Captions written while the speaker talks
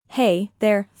Hey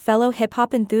there, fellow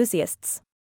hip-hop enthusiasts.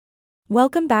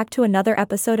 Welcome back to another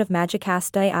episode of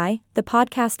Magicast AI, the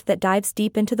podcast that dives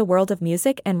deep into the world of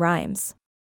music and rhymes.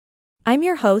 I'm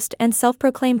your host and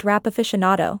self-proclaimed rap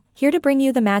aficionado, here to bring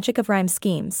you the magic of rhyme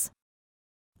schemes.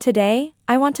 Today,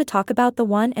 I want to talk about the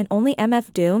one and only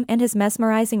MF Doom and his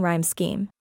mesmerizing rhyme scheme.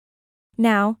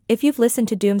 Now, if you've listened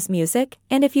to Doom's music,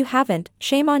 and if you haven't,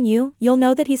 shame on you, you'll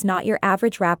know that he's not your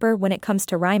average rapper when it comes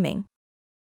to rhyming.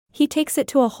 He takes it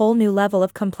to a whole new level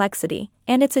of complexity,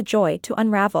 and it's a joy to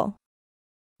unravel.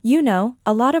 You know,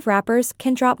 a lot of rappers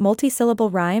can drop multi-syllable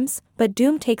rhymes, but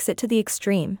Doom takes it to the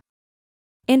extreme.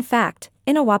 In fact,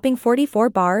 in a whopping 44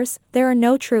 bars, there are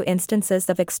no true instances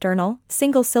of external,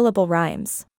 single-syllable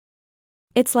rhymes.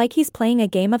 It's like he's playing a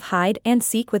game of hide and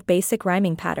seek with basic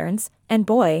rhyming patterns, and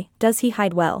boy, does he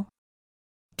hide well.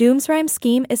 Doom's rhyme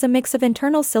scheme is a mix of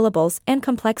internal syllables and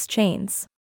complex chains.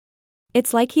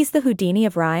 It's like he's the Houdini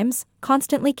of rhymes,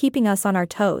 constantly keeping us on our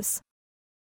toes.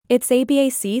 It's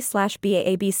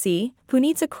ABAC/BAABC, who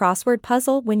needs a crossword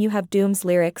puzzle when you have Doom's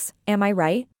lyrics, am I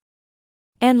right?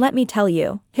 And let me tell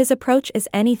you, his approach is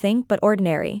anything but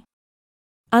ordinary.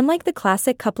 Unlike the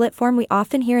classic couplet form we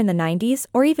often hear in the 90s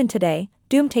or even today,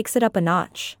 Doom takes it up a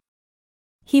notch.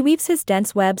 He weaves his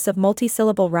dense webs of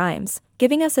multi-syllable rhymes,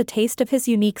 giving us a taste of his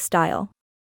unique style.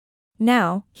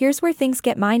 Now, here's where things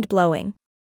get mind-blowing.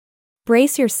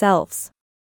 Brace yourselves.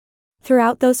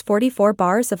 Throughout those 44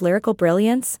 bars of lyrical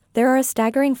brilliance, there are a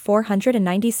staggering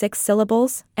 496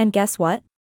 syllables, and guess what?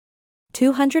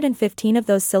 215 of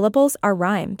those syllables are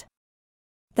rhymed.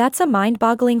 That's a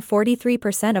mind-boggling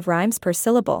 43% of rhymes per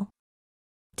syllable.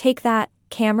 Take that,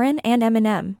 Cameron and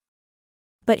Eminem.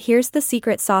 But here's the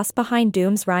secret sauce behind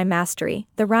Doom's rhyme mastery,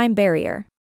 the rhyme barrier.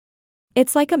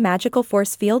 It's like a magical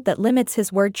force field that limits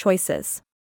his word choices.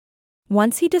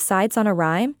 Once he decides on a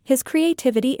rhyme, his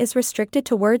creativity is restricted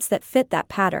to words that fit that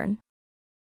pattern.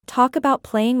 Talk about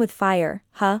playing with fire,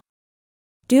 huh?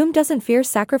 Doom doesn't fear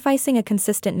sacrificing a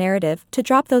consistent narrative to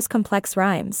drop those complex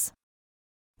rhymes.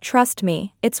 Trust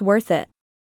me, it's worth it.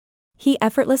 He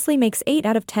effortlessly makes 8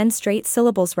 out of 10 straight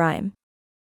syllables rhyme.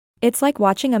 It's like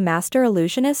watching a master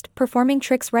illusionist performing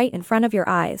tricks right in front of your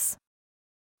eyes.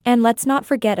 And let's not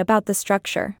forget about the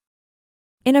structure.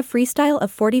 In a freestyle of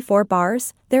 44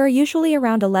 bars, there are usually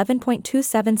around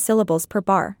 11.27 syllables per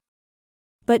bar.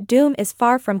 But Doom is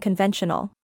far from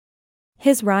conventional.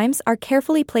 His rhymes are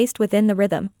carefully placed within the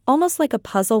rhythm, almost like a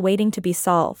puzzle waiting to be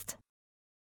solved.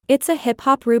 It's a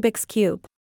hip-hop Rubik's Cube.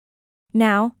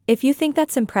 Now, if you think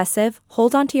that's impressive,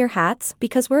 hold on to your hats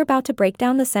because we're about to break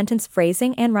down the sentence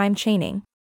phrasing and rhyme chaining.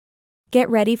 Get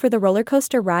ready for the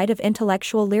rollercoaster ride of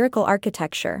intellectual lyrical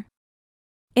architecture.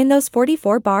 In those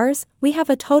 44 bars, we have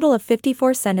a total of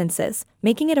 54 sentences,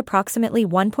 making it approximately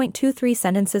 1.23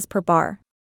 sentences per bar.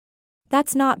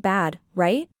 That's not bad,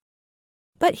 right?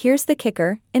 But here's the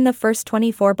kicker, in the first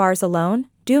 24 bars alone,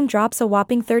 Doom drops a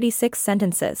whopping 36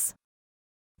 sentences.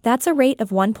 That's a rate of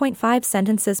 1.5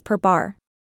 sentences per bar.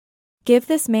 Give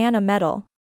this man a medal.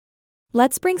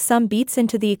 Let's bring some beats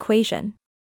into the equation.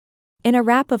 In a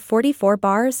rap of 44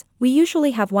 bars, we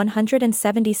usually have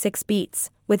 176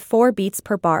 beats, with 4 beats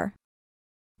per bar.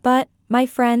 But, my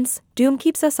friends, Doom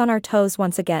keeps us on our toes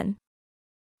once again.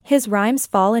 His rhymes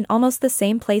fall in almost the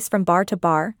same place from bar to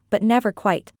bar, but never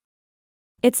quite.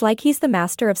 It's like he's the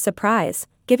master of surprise,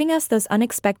 giving us those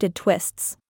unexpected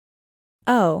twists.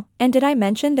 Oh, and did I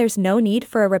mention there's no need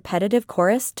for a repetitive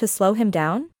chorus to slow him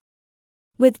down?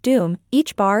 With Doom,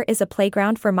 each bar is a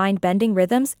playground for mind-bending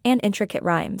rhythms and intricate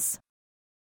rhymes.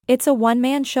 It's a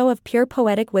one-man show of pure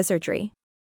poetic wizardry.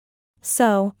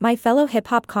 So, my fellow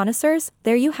hip-hop connoisseurs,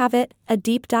 there you have it, a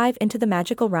deep dive into the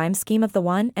magical rhyme scheme of the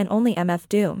one and only MF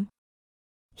Doom.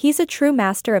 He's a true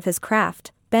master of his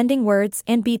craft, bending words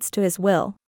and beats to his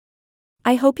will.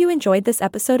 I hope you enjoyed this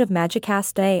episode of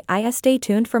Magicast AI. Stay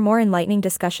tuned for more enlightening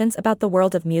discussions about the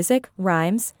world of music,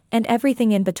 rhymes, and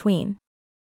everything in between.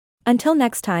 Until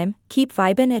next time, keep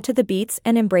vibing it to the beats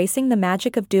and embracing the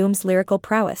magic of Doom's lyrical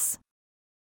prowess.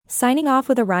 Signing off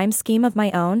with a rhyme scheme of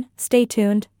my own, stay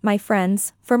tuned, my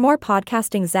friends, for more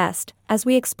podcasting zest, as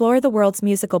we explore the world's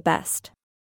musical best.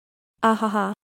 Ahaha.